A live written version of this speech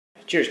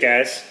Cheers,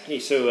 guys. Hey,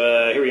 so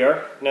here we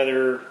are,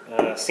 another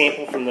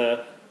sample from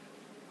the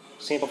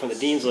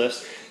Dean's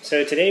List.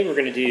 So today we're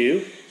going to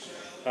do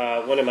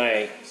one of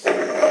my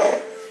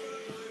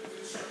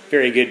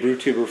very good brew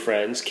tuber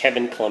friends,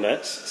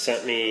 Clements,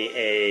 sent me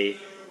a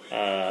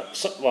he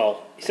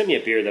sent me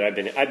a beer that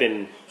I've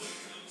been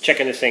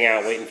checking this thing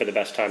out, waiting for the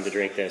best time to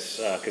drink this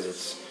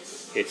because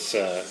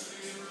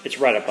it's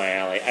right up my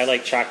alley. I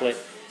like chocolate,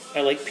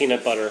 I like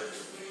peanut butter.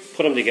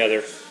 Put them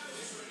together,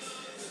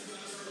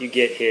 you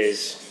get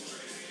his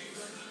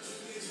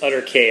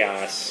Utter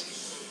Chaos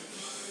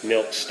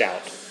Milk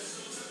Stout.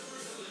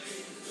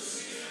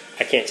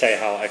 I can't tell you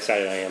how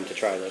excited I am to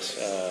try this.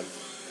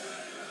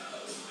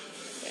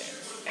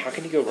 How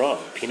can you go wrong?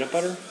 Peanut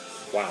butter?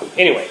 Wow.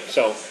 Anyway,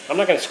 so I'm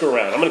not going to screw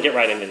around. I'm going to get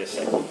right into this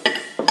thing.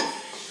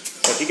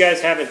 So if you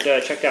guys haven't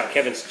checked out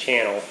Kevin's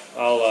channel,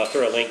 I'll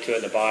throw a link to it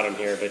in the bottom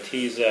here. But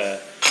he's a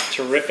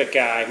terrific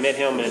guy. I met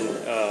him in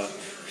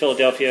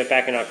Philadelphia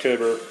back in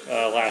October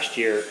last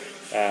year.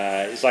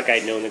 It's like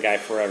I'd known the guy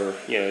forever.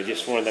 You know,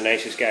 just one of the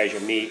nicest guys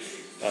you'll meet.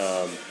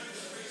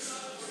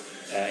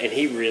 And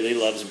he really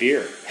loves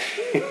beer.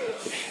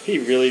 He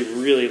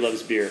really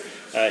loves beer.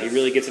 He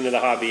really gets into the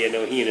hobby. I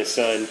know he and his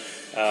son,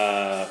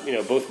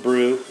 both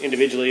brew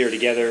individually or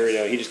together. You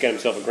know, he just got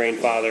himself a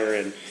grandfather,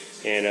 and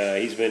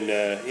he's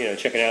been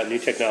checking out new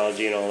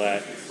technology and all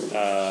that.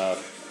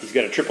 He's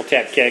got a triple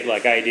tap keg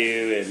like I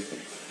do,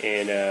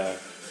 and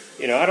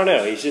I don't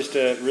know. He's just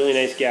a really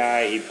nice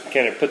guy. He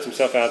kind of puts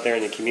himself out there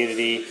in the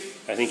community.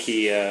 I think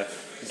he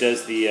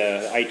does the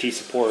IT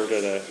support,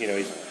 or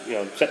he's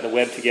setting the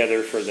web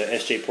together for the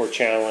SJ Port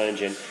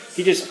Challenge, and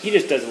he just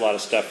does a lot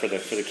of stuff for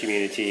the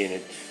community.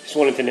 And just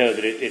wanted to know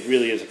that it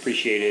really is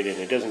appreciated and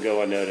it doesn't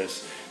go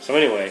unnoticed. So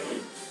anyway,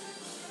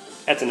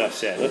 that's enough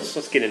said.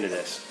 Let's get into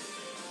this.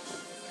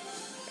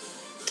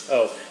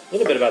 Oh, a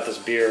little bit about this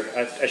beer.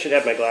 I should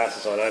have my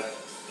glasses on.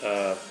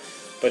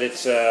 But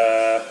it's.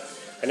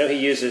 I know he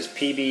uses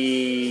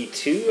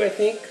PB2, I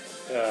think.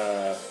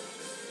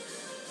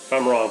 If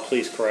I'm wrong,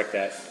 please correct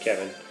that,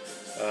 Kevin.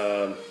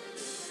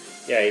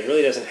 Yeah, he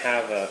really doesn't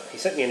have a... He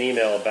sent me an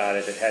email about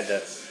it that had the...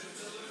 It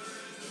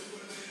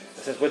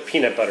says, with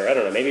peanut butter. I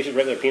don't know. Maybe it's just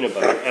regular peanut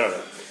butter. I don't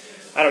know.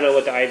 I don't know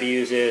what the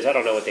IBUs is. I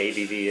don't know what the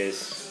ABV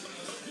is.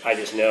 I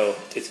just know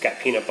it's got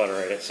peanut butter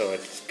in it, so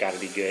it's got to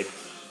be good.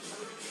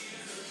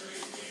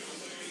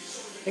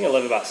 The thing I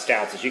love about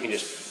stouts is you can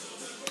just...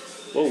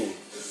 Whoa.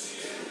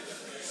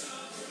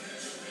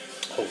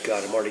 Oh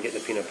God, I'm already getting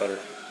the peanut butter.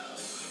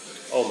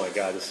 Oh my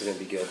God, this is going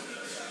to be good.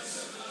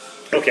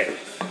 Okay.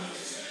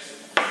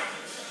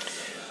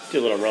 Do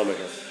a little aroma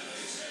here.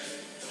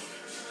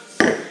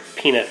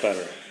 Peanut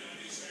butter.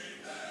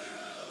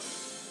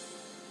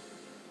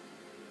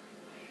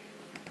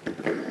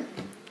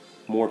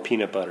 More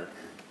peanut butter.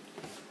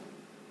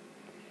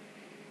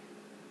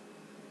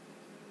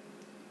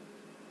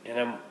 And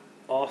I'm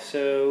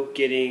also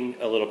getting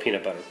a little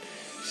peanut butter.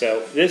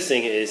 So this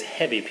thing is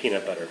heavy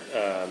peanut butter.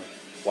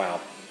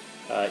 Wow.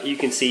 You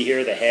can see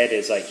here the head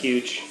is like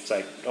huge. It's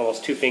like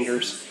almost 2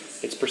 fingers.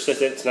 It's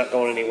persistent. It's not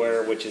going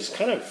anywhere, which is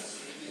kind of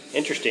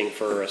interesting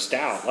for a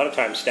stout. A lot of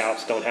times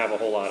stouts don't have a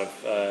whole lot of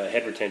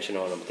head retention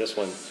on them. But this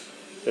one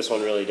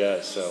really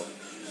does. So,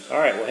 all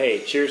right. Well, hey,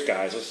 cheers,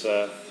 guys. Let's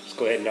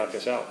go ahead and knock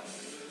this out.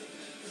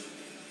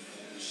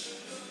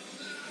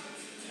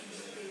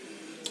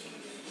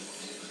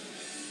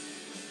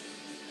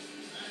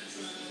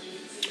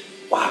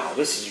 Wow,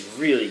 this is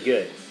really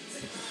good.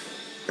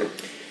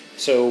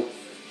 So,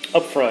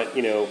 up front,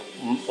 a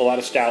lot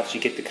of stouts,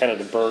 you get the kind of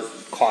the burnt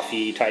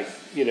coffee type,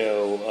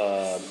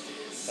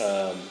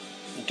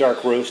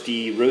 dark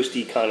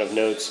roasty kind of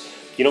notes.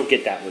 You don't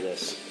get that with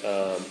this.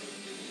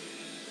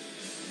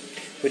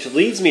 Which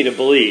leads me to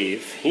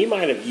believe he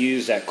might have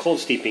used that cold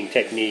steeping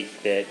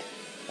technique that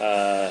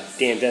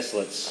Dan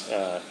Desolitz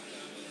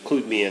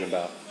clued me in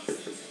about.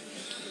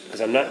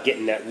 Because I'm not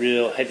getting that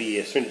real heavy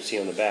astringency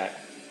on the back.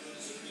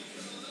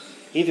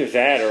 Either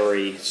that or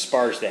he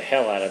spars the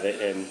hell out of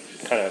it and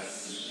kind of,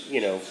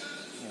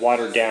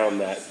 watered down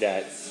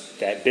that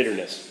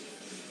bitterness.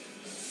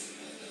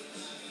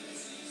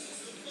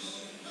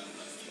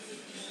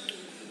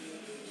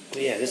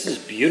 But yeah, this is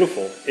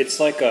beautiful. It's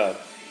like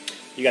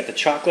you got the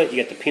chocolate,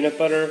 you got the peanut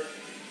butter,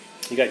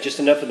 you got just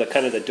enough of the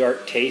kind of the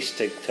dark taste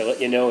to let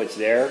you know it's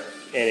there,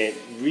 and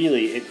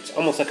it's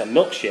almost like a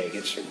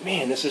milkshake.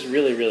 Man, this is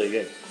really, really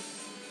good.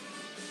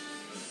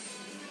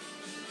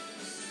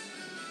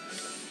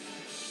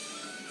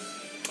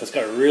 It's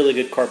got a really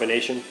good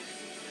carbonation.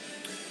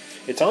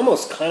 It's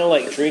almost kind of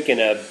like drinking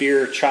a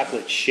beer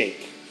chocolate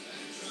shake,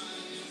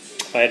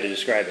 if I had to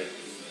describe it.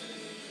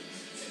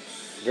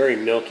 Very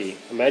milky.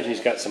 Imagine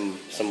he's got some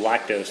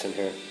lactose in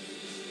here.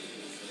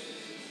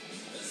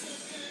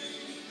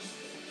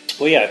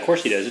 Well, yeah, of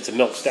course he does. It's a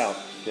milk stout.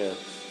 Yeah.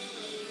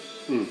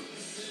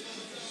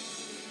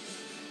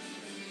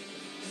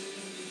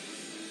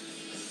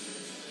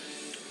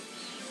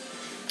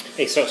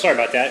 Hey, so sorry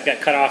about that. Got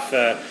cut off.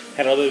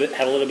 Had a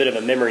little bit of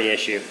a memory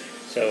issue.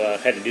 So I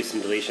had to do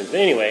some deletions.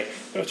 But anyway,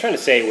 what I was trying to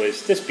say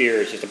was this beer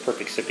is just a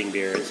perfect sipping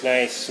beer. It's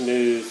nice,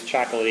 smooth,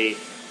 chocolatey.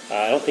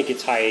 I don't think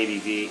it's high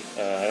ABV.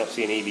 I don't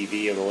see an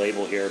ABV on the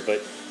label here,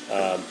 but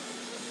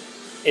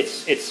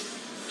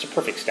it's a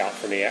perfect stout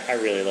for me. I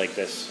really like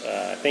this.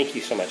 Thank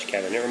you so much,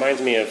 Kevin. It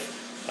reminds me of,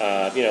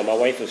 my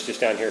wife was just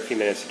down here a few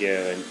minutes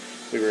ago, and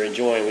we were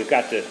enjoying. We've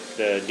got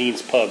the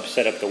Dean's Pub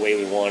set up the way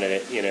we wanted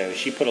it.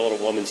 She put a little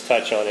woman's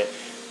touch on it.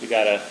 We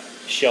got a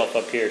shelf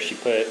up here. She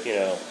put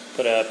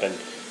up, and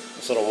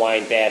this little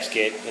wine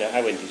basket.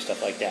 I wouldn't do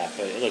stuff like that,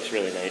 but it looks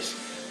really nice.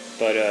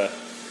 But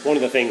one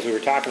of the things we were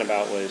talking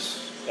about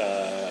was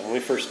when we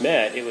first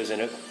met, it was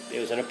in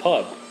a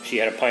pub. She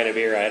had a pint of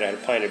beer, I had a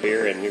pint of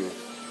beer, and we were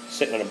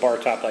sitting on a bar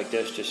top like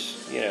this,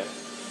 just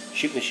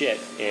shooting the shit.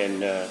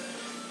 And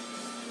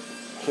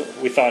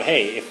we thought,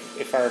 hey,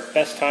 if our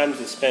best times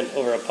is spent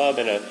over a pub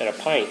and a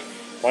pint,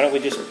 why don't we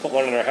just put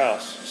one in our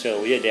house?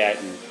 So we did that,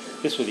 and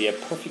this would be a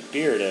perfect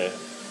beer to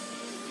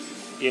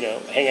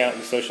hang out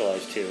and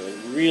socialize too.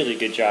 And really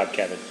good job,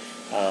 Kevin.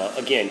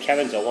 Again,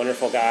 Kevin's a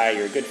wonderful guy.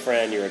 You're a good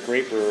friend. You're a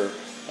great brewer.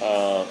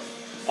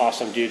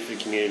 Awesome dude for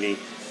the community.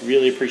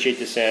 Really appreciate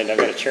the send. I've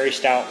got a cherry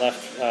stout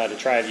left to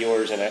try of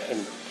yours,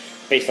 and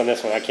based on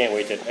this one, I can't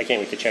wait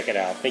to check it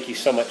out. Thank you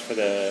so much for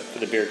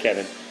the beer,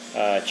 Kevin.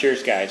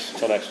 Cheers, guys.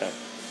 Until next time.